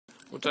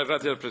Muchas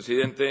gracias,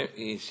 presidente.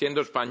 Y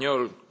siendo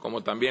español,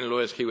 como también lo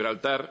es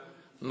Gibraltar,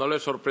 no le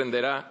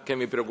sorprenderá que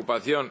mi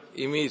preocupación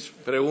y mis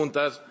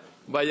preguntas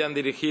vayan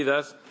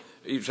dirigidas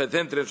y se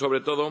centren sobre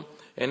todo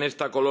en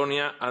esta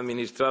colonia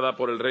administrada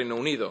por el Reino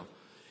Unido.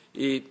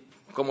 Y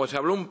como se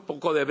habló un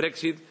poco de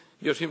Brexit,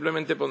 yo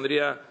simplemente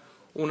pondría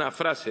una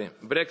frase: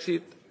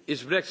 Brexit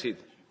is Brexit,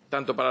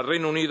 tanto para el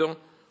Reino Unido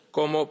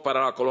como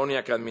para la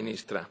colonia que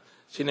administra.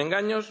 Sin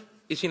engaños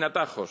y sin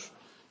atajos.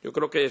 Yo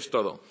creo que es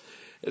todo.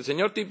 El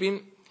señor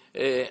Tipping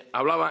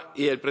hablaba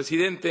y el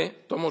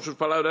presidente tomó sus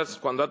palabras.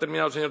 Cuando ha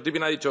terminado el señor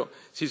Tipping ha dicho: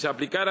 si se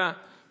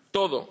aplicara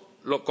todo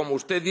como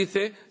usted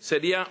dice,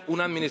 sería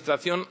una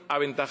administración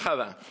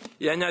aventajada.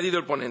 Y ha añadido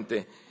el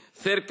ponente: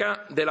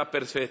 cerca de la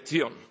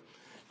perfección.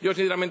 Yo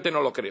sinceramente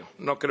no lo creo.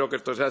 No creo que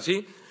esto sea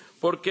así,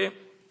 porque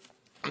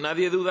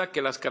nadie duda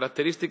que las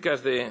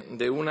características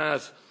de un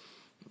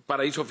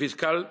paraíso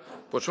fiscal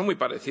pues son muy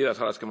parecidas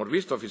a las que hemos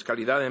visto: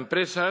 fiscalidad de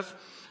empresas,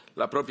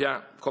 la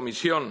propia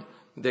Comisión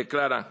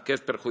declara que es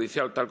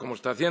perjudicial tal como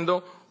está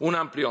haciendo, un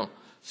amplio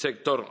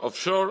sector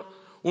offshore,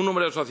 un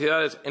número de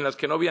sociedades en las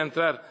que no voy a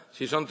entrar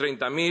si son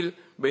 30.000,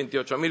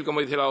 28.000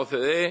 como dice la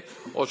OCDE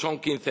o son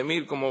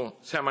 15.000 como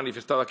se ha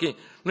manifestado aquí.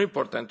 No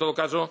importa, en todo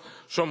caso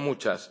son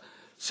muchas.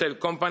 Shell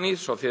companies,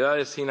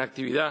 sociedades sin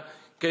actividad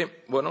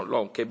que, bueno,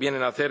 lo que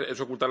vienen a hacer es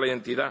ocultar la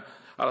identidad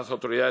a las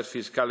autoridades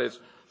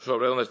fiscales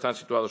sobre dónde están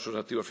situados sus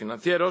activos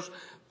financieros.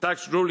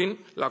 Tax ruling,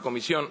 la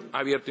Comisión ha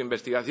abierto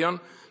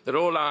investigación. De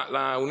luego,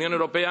 la Unión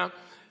Europea,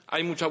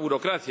 hay mucha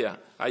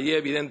burocracia. Allí,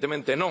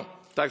 evidentemente,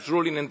 no. Tax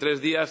ruling en 3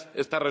 días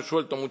está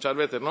resuelto muchas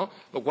veces, ¿no?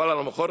 Lo cual, a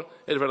lo mejor,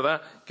 es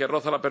verdad que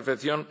roza la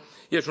perfección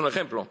y es un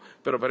ejemplo.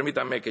 Pero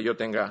permítanme que yo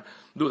tenga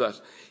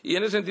dudas. Y,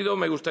 en ese sentido,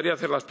 me gustaría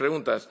hacer las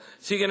preguntas.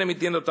 ¿Siguen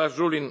emitiendo tax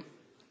ruling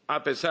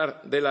a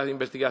pesar de la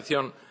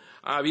investigación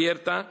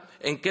abierta?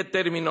 ¿En qué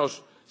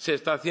términos se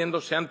está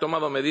haciendo? ¿Se han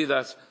tomado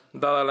medidas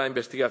dada la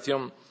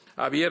investigación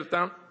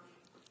abierta?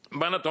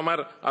 ¿Van a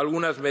tomar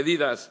algunas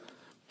medidas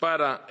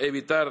para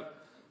evitar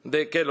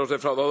que los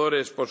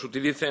defraudadores pues,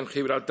 utilicen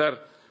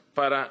Gibraltar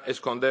para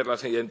esconder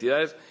las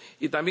identidades?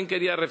 Y también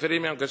quería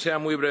referirme, aunque sea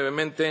muy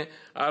brevemente,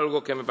 a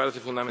algo que me parece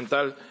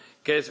fundamental,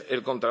 que es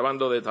el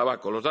contrabando de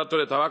tabaco. Los datos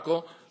de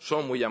tabaco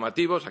son muy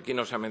llamativos, aquí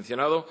no se ha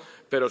mencionado,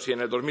 pero si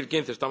en el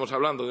 2015 estamos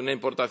hablando de una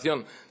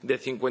importación de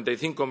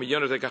 55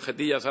 millones de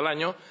cajetillas al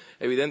año,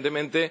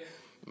 evidentemente,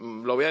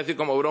 lo voy a decir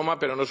como broma,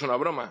 pero no es una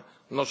broma.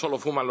 No solo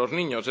fuman los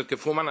niños, es que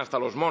fuman hasta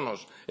los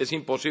monos. Es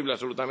imposible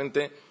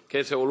absolutamente que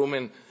ese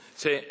volumen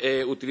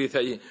se utilice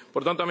allí.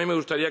 Por tanto, a mí me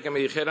gustaría que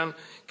me dijeran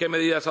qué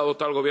medidas ha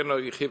adoptado el Gobierno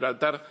de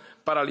Gibraltar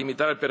para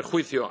limitar el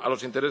perjuicio a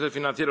los intereses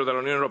financieros de la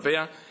Unión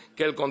Europea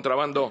que el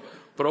contrabando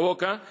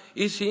provoca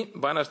y si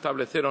van a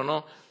establecer o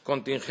no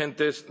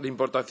contingentes de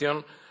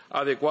importación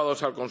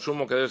adecuados al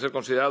consumo que debe ser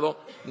considerado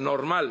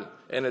normal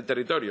en el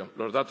territorio.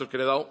 Los datos que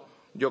le he dado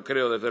yo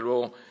creo, desde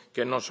luego,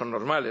 que no son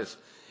normales.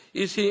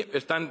 Y si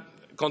están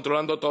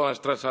controlando todas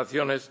las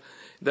transacciones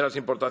de las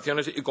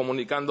importaciones y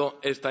comunicando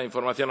esta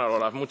información a la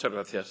OLAF. Muchas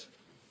gracias.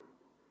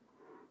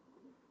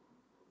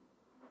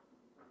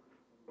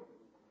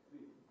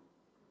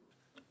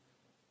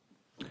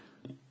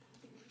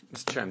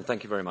 Mr. Chairman,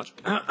 thank you very much.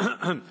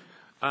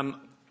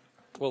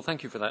 Well,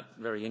 thank you for that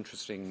very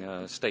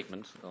interesting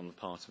statement on the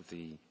part of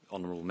the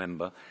honourable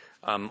member.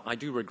 I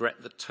do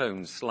regret the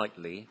tone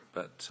slightly,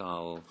 but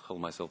I'll hold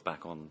myself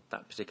back on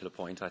that particular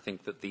point. I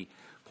think that the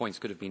points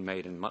could have been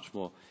made in a much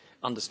more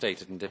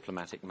understated and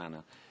diplomatic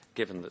manner,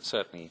 given that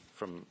certainly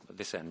from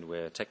this end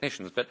we're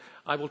technicians. But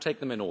I will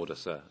take them in order,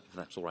 sir, if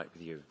that's all right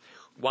with you.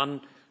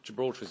 One,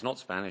 Gibraltar is not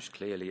Spanish.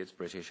 Clearly it's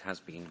British, has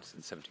been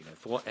since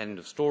 1704. End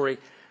of story.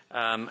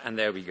 And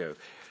there we go.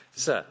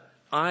 Sir,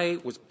 I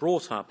was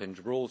brought up in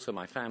Gibraltar.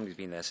 My family's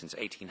been there since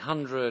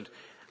 1800.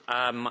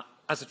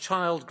 As a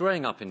child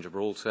growing up in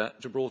Gibraltar,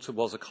 Gibraltar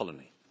was a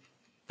colony.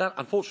 That,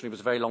 unfortunately, was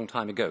a very long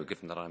time ago,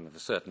 given that I'm of a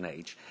certain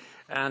age.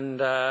 And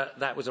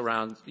that was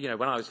around,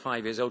 when I was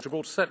 5 years old,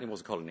 Gibraltar certainly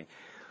was a colony.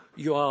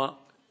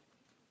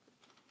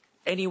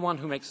 Anyone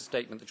who makes a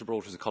statement that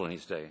Gibraltar is a colony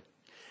today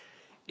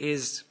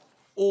is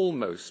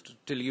almost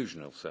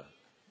delusional, sir.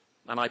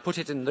 And I put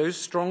it in those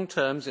strong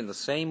terms in the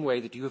same way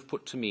that you have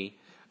put to me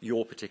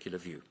your particular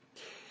view.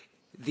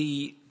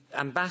 The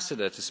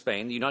ambassador to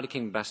Spain, the United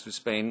Kingdom ambassador to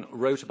Spain,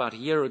 wrote about a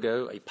year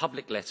ago a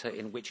public letter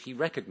in which he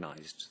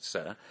recognised,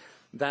 sir,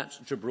 that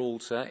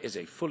Gibraltar is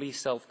a fully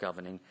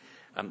self-governing,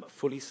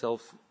 fully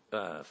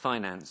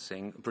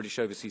self-financing British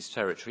overseas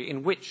territory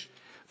in which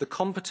the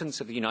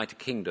competence of the United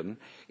Kingdom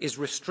is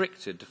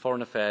restricted to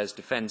foreign affairs,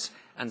 defence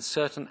and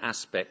certain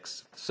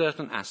aspects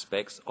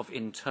of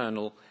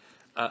internal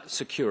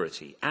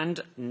security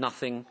and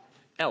nothing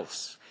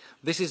else.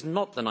 This is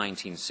not the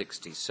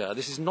 1960s, sir.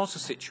 This is not a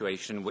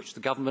situation in which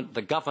the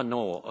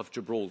governor of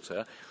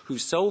Gibraltar,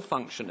 whose sole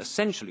function,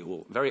 essentially,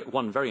 or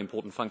one very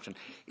important function,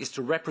 is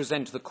to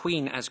represent the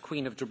Queen as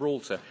Queen of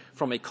Gibraltar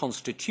from a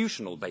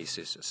constitutional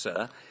basis,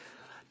 sir,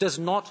 does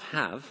not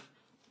have,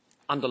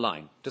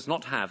 underline, does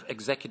not have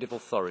executive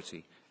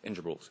authority in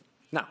Gibraltar.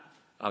 Now,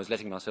 I was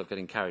letting myself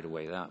getting carried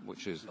away,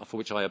 for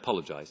which I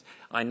apologise.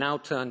 I now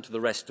turn to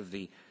the rest of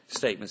the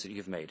statements that you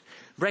have made.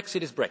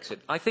 Brexit is Brexit.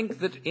 I think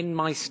that in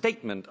my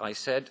statement I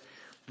said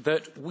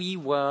that we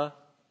were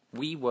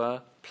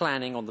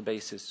planning on the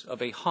basis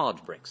of a hard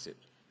Brexit.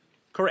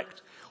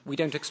 Correct. We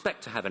don't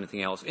expect to have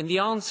anything else. In the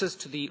answers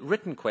to the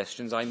written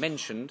questions I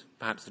mentioned,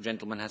 perhaps the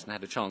gentleman hasn't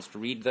had a chance to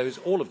read those,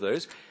 all of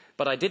those,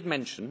 but I did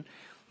mention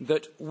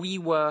that we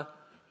were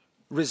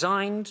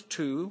resigned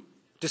to,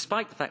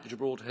 despite the fact that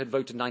Gibraltar had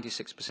voted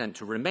 96%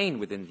 to remain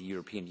within the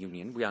European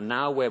Union. We are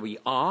now where we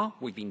are.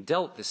 We've been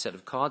dealt this set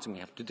of cards and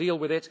we have to deal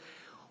with it.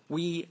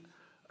 We,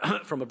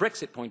 from a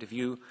Brexit point of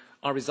view,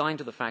 are resigned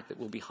to the fact that it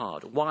will be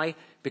hard. Why?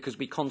 Because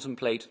we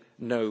contemplate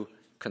no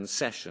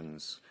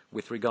concessions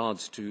with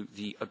regards to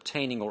the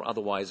obtaining or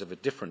otherwise of a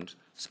different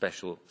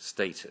special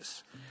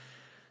status.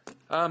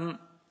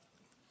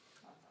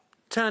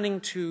 Turning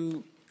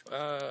to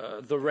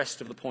the rest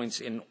of the points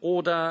in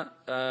order,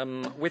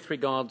 with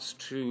regards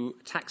to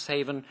tax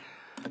haven,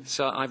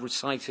 so I've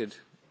recited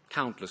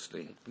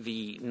countlessly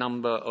the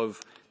number of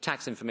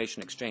tax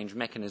information exchange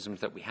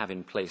mechanisms that we have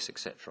in place,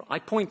 etc. I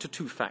point to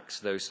two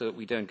facts, though, so that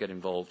we don't get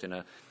involved in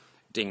a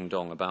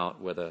ding-dong about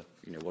whether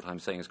what I'm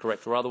saying is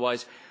correct or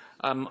otherwise.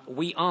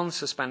 We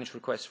answer Spanish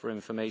requests for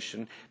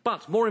information,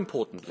 but more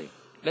importantly,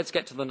 let's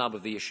get to the nub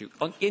of the issue.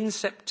 In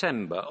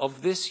September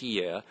of this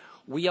year,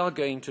 we are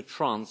going to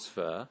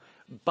transfer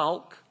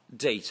bulk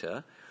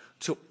data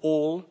to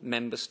all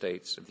member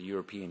states of the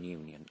European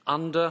Union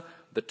under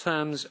the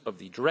terms of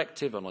the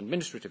Directive on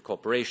Administrative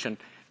Cooperation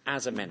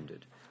as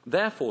amended.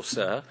 Therefore,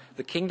 sir,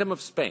 the Kingdom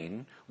of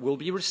Spain will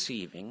be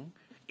receiving,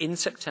 in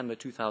September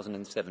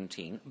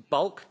 2017,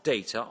 bulk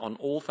data on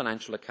all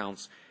financial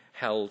accounts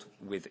held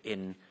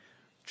within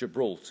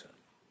Gibraltar.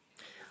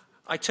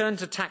 I turn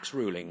to tax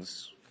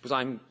rulings, because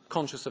I'm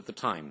conscious of the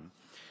time.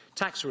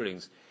 Tax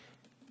rulings.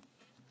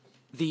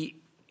 The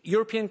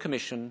European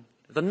Commission,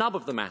 the nub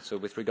of the matter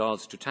with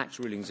regards to tax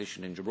rulings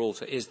issued in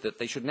Gibraltar is that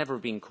they should never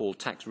have been called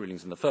tax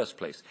rulings in the first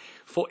place.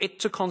 For a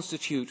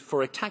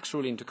tax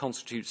ruling to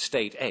constitute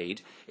state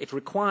aid, it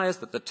requires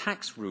that the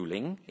tax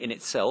ruling in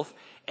itself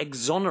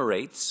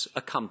exonerates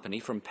a company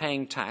from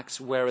paying tax,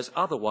 whereas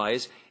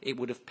otherwise it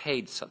would have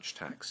paid such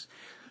tax.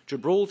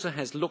 Gibraltar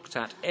has looked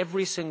at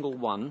every single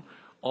one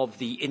of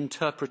the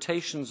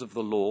interpretations of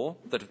the law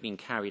that have been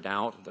carried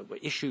out, that were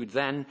issued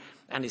then,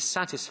 and is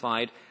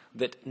satisfied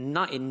that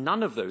in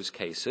none of those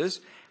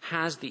cases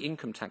has the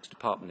Income Tax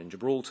Department in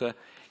Gibraltar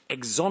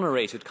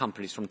exonerated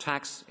companies from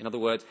tax, in other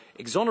words,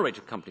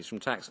 exonerated companies from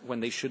tax when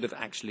they should have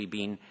actually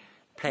been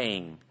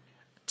paying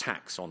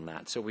tax on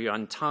that. So we are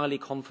entirely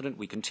confident.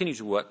 We continue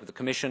to work with the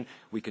Commission.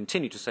 We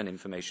continue to send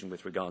information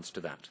with regards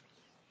to that.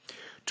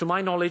 To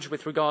my knowledge,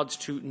 with regards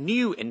to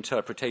new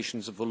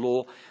interpretations of the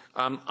law,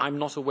 I'm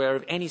not aware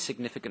of any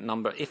significant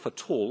number, if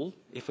at all,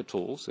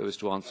 so as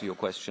to answer your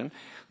question,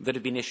 that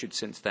have been issued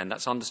since then.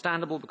 That's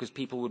understandable because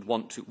people would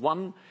want to,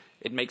 one,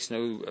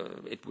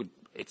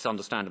 it's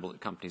understandable that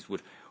companies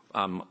would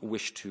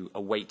wish to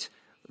await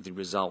the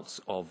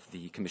results of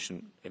the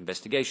Commission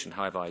investigation.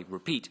 However, I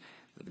repeat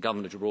that the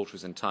Government of Gibraltar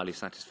is entirely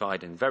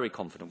satisfied and very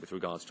confident with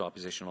regards to our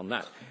position on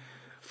that.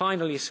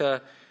 Finally, sir,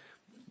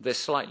 this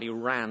slightly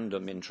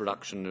random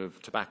introduction of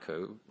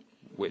tobacco,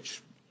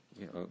 which,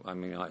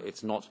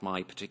 it's not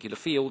my particular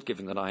field,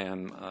 given that I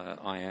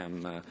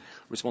am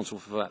responsible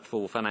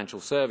for financial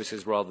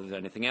services rather than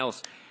anything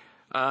else,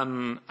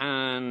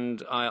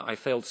 and I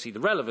fail to see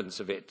the relevance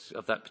of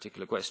that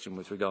particular question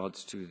with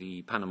regards to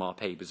the Panama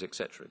Papers,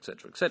 etc.,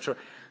 etc., etc.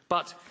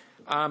 But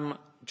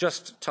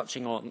just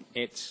touching on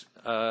it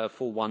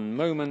for one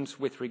moment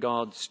with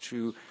regards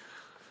to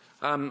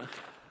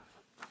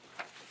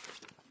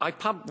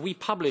we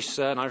publish,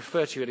 sir, and I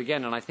refer to it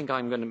again, and I think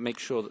I'm going to make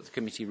sure that the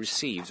committee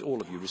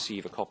all of you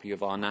receive a copy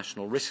of our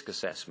national risk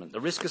assessment. The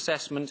risk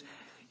assessment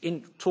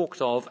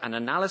talked of an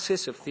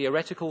analysis of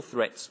theoretical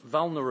threats,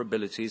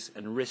 vulnerabilities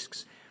and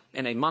risks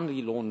in a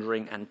money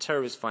laundering and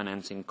terrorist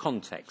financing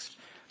context.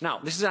 Now,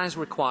 this is as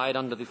required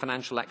under the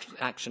Financial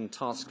Action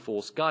Task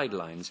Force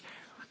guidelines.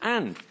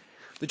 And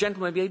the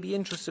gentleman may be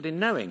interested in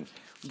knowing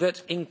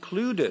that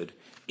included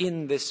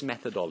in this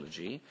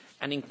methodology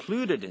and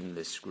included in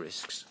this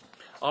risks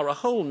are a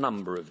whole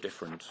number of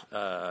different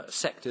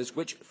sectors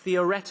which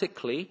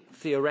theoretically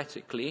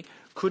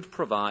could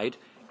provide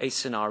a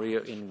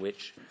scenario in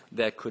which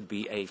there could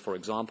be for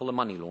example, a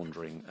money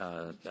laundering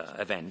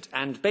event.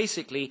 And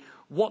basically,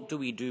 what do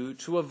we do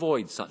to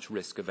avoid such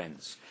risk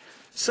events?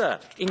 Sir,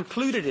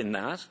 included in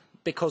that,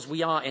 because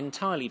we are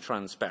entirely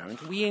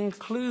transparent, we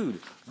include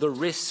the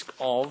risk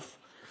of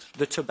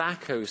the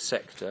tobacco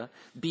sector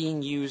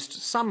being used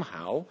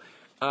somehow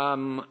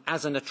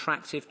as an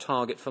attractive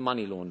target for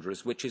money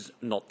launderers, which is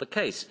not the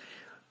case.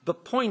 The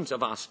point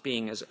of us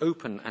being as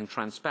open and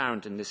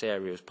transparent in this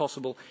area as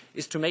possible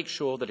is to make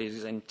sure that it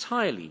is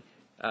entirely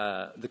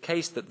the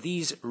case that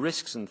these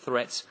risks and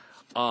threats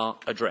are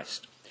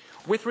addressed.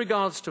 With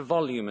regards to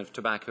volume of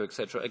tobacco,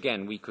 etc.,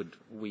 again, we could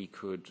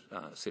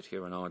sit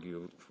here and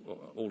argue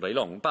all day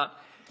long,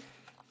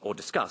 or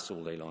discuss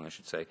all day long, I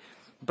should say.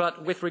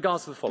 But with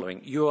regards to the following,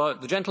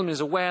 the gentleman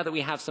is aware that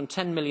we have some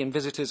 10 million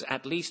visitors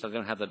at least, I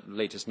don't have the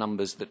latest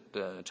numbers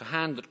to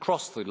hand, that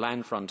cross the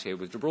land frontier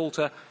with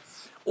Gibraltar,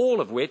 all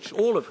of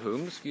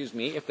whom,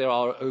 if they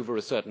are over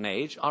a certain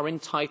age, are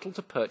entitled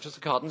to purchase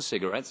a carton of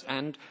cigarettes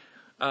and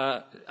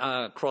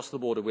cross the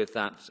border with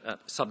that,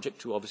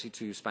 subject to, obviously,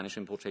 to Spanish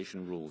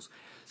importation rules.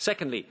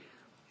 Secondly,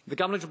 the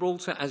Government of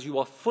Gibraltar, as you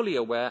are fully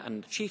aware,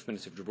 and the Chief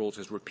Minister of Gibraltar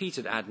has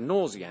repeated ad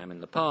nauseam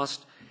in the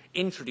past,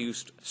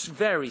 introduced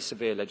very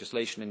severe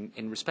legislation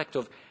in respect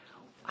of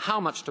how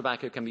much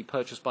tobacco can be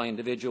purchased by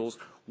individuals,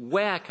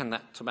 where can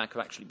that tobacco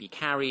actually be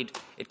carried,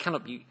 it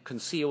cannot be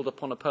concealed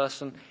upon a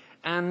person,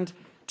 and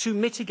to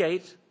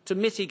mitigate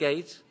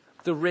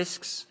the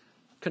risks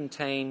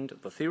contained,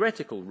 the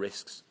theoretical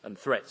risks and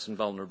threats and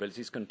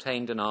vulnerabilities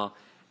contained in our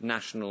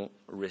national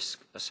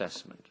risk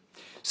assessment.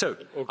 So,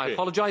 I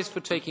apologise for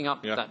taking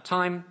up that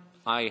time.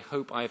 I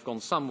hope I have gone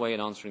some way in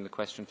answering the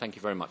question. Thank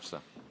you very much, sir.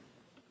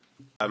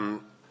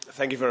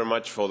 Thank you very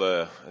much to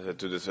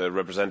the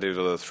representative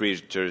of the three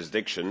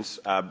jurisdictions.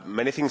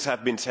 Many things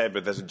have been said,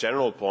 but there's a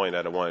general point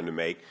that I wanted to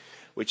make,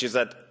 which is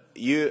that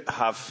you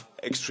have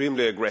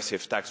extremely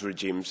aggressive tax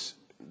regimes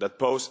that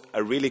pose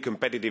a really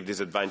competitive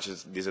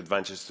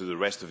disadvantage to the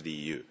rest of the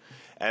EU.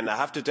 And I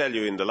have to tell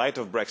you, in the light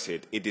of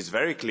Brexit, it is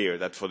very clear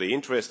that for the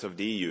interest of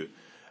the EU,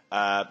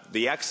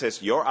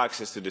 your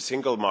access to the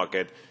single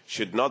market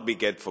should not be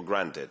taken for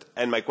granted.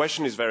 And my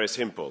question is very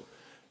simple.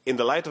 In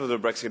the light of the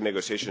Brexit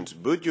negotiations,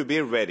 would you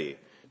be ready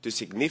to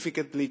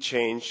significantly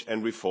change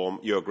and reform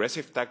your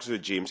aggressive tax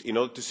regimes in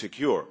order to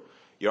secure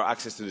your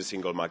access to the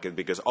single market?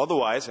 Because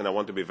otherwise, and I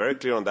want to be very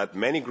clear on that,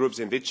 many groups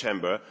in this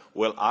chamber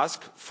will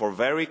ask for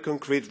very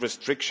concrete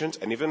restrictions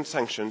and even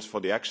sanctions for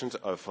the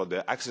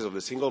access of the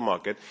single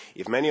market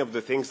if many of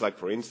the things, like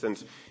for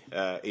instance,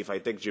 if I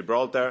take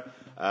Gibraltar,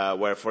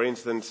 where for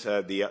instance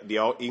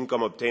the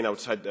income obtained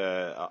outside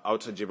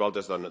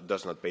Gibraltar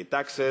does not pay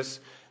taxes.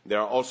 There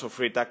are also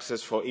free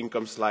taxes for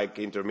incomes like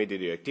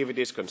intermediary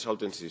activities,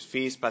 consultancy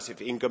fees,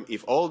 passive income.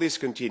 If all this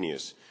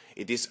continues,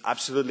 it is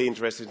absolutely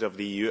interesting of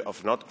the EU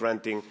of not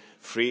granting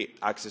free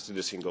access to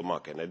the single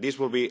market. And this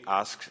will be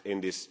asked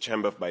in this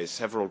chamber by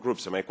several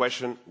groups. And my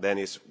question then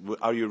is,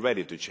 are you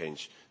ready to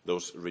change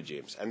those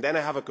regimes? And then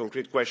I have a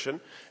concrete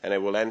question, and I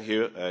will end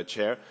here,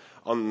 Chair,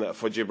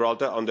 for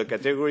Gibraltar, on the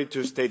Category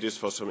 2 status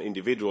for some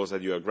individuals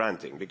that you are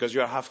granting. Because you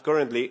have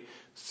currently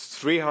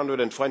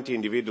 320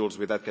 individuals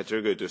with that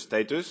Category 2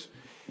 status,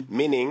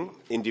 meaning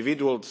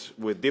individuals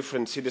with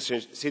different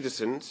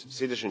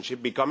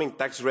citizenship becoming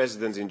tax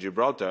residents in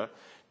Gibraltar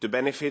to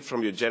benefit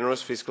from your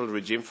generous fiscal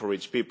regime for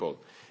rich people.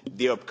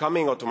 The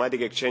upcoming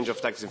automatic exchange of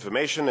tax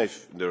information,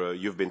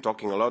 you've been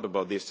talking a lot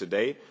about this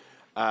today,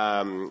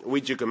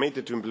 which you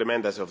committed to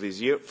implement as of this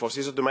year,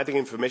 foresees automatic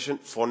information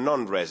for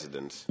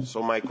non-residents.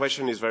 So my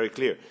question is very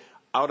clear.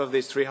 Out of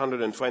these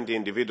 320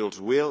 individuals,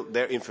 will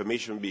their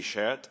information be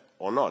shared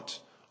or not?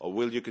 Or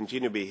will you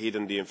continue to be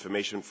hidden the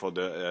information for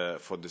the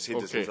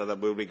citizens that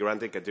will be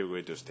granted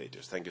Category 2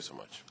 status? Thank you so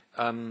much.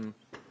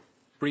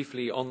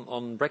 Briefly,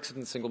 on Brexit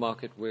and the single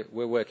market,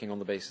 we're working on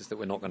the basis that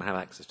we're not going to have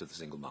access to the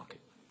single market.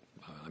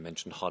 I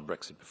mentioned hard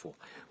Brexit before.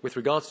 With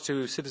regards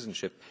to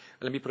citizenship,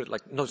 let me put it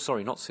like, no,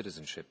 sorry, not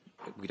citizenship.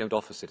 We don't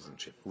offer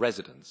citizenship.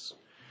 Residence.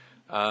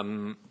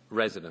 The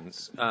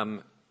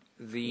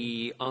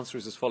answer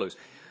is as follows.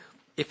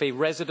 If an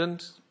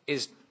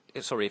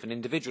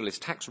individual is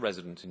tax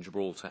resident in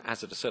Gibraltar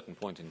as at a certain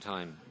point in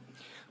time,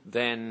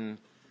 then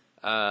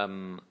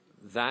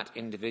that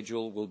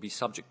individual will be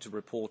subject to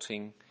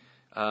reporting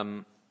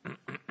on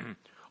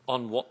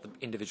what the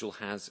individual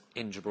has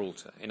in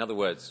Gibraltar. In other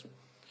words,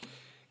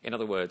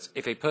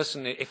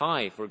 if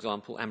I, for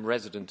example, am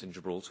resident in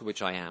Gibraltar,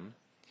 which I am,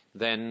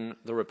 then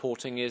the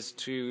reporting is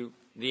to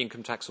the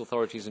income tax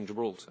authorities in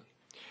Gibraltar.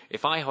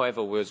 If I,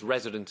 however, was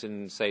resident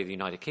in, say, the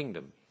United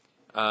Kingdom,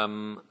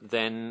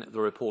 then the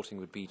reporting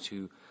would be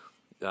to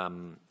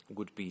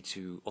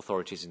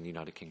authorities in the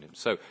United Kingdom.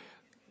 So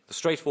the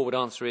straightforward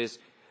answer is,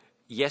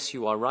 yes,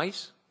 you are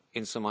right,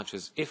 in so much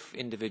as if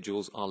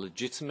individuals are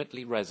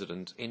legitimately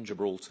resident in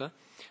Gibraltar,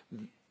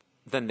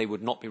 then they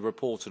would not be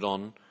reported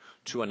on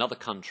to another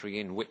country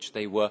in which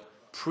they were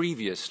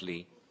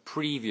previously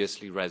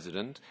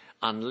resident,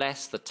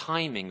 unless the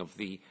timing of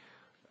the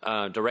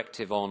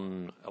directive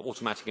on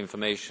automatic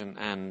information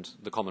and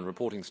the common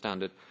reporting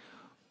standard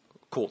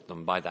caught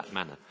them by that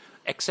manner.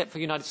 Except for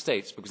the United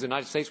States, because in the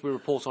United States we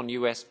report on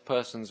US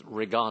persons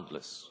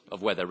regardless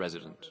of where they're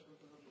resident.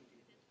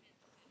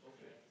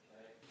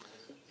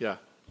 Yeah.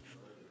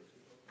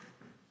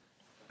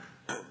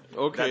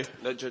 Okay.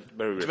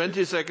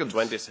 20 seconds.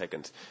 20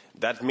 seconds.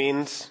 That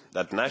means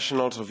that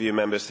nationals of EU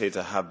member states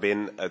that have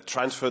been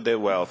transferred their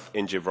wealth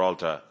in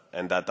Gibraltar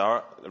and that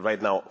are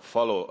right now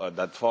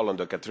fall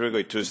under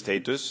Category 2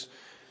 status,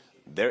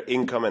 their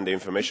income and the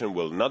information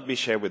will not be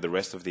shared with the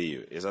rest of the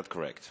EU. Is that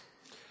correct?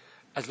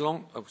 As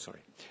long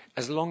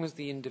as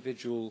the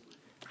individual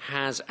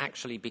has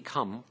actually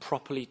become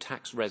properly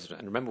tax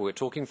resident. And remember, we're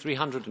talking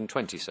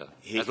 320, sir.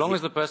 As long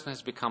as the person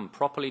has become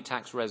properly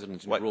tax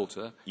resident in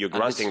Gibraltar... You're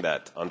granting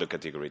that under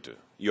Category 2.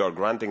 You are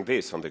granting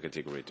this under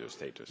Category 2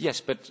 status. Yes,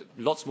 but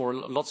lots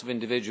of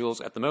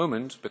individuals at the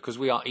moment, because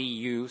we are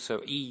EU,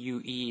 so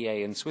EU,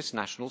 EEA and Swiss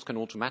nationals can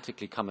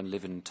automatically come and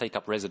live and take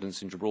up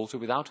residence in Gibraltar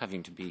without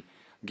having to be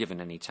given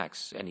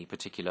any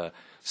particular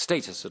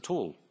status at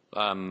all,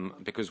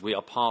 because we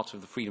are part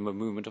of the freedom of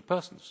movement of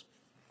persons.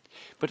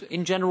 But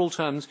in general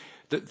terms,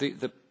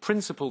 the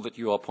principle that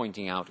you are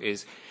pointing out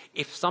is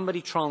if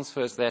somebody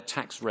transfers their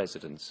tax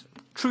residence,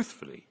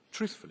 truthfully,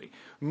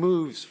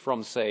 moves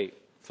from, say,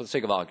 for the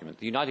sake of argument,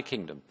 the United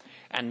Kingdom,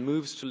 and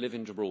moves to live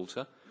in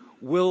Gibraltar,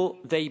 will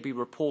they be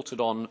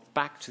reported on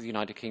back to the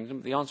United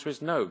Kingdom? The answer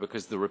is no,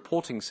 because the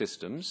reporting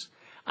systems,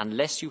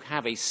 unless you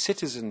have a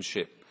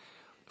citizenship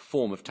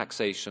form of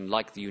taxation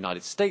like the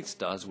United States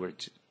does, where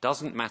it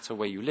doesn't matter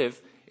where you live,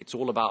 it's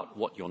all about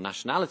what your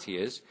nationality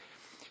is.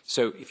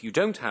 So if you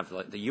don't have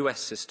the US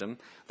system,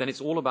 then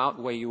it's all about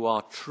where you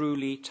are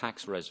truly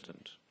tax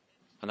resident.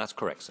 And that's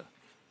correct, sir.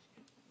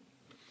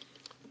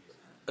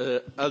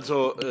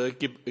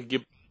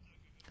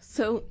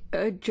 So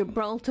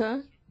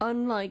Gibraltar,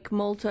 unlike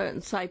Malta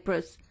and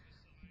Cyprus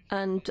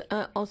and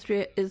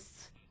Austria,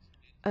 is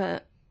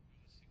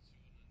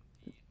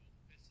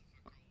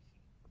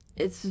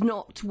it's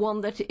not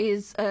one that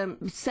is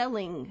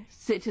selling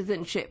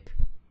citizenship.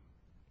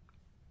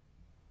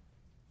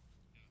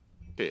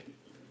 Okay.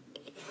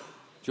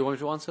 Do you want me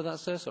to answer that,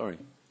 sir? Sorry.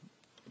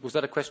 Was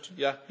that a question?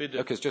 Yeah, we do.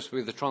 Okay, it's just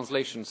with the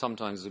translation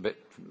sometimes a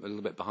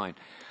little bit behind.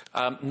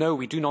 No,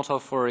 we do not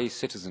offer a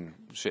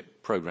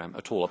citizenship program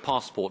at all, a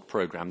passport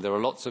program. There are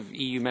lots of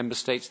EU member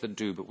states that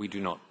do, but we do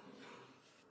not.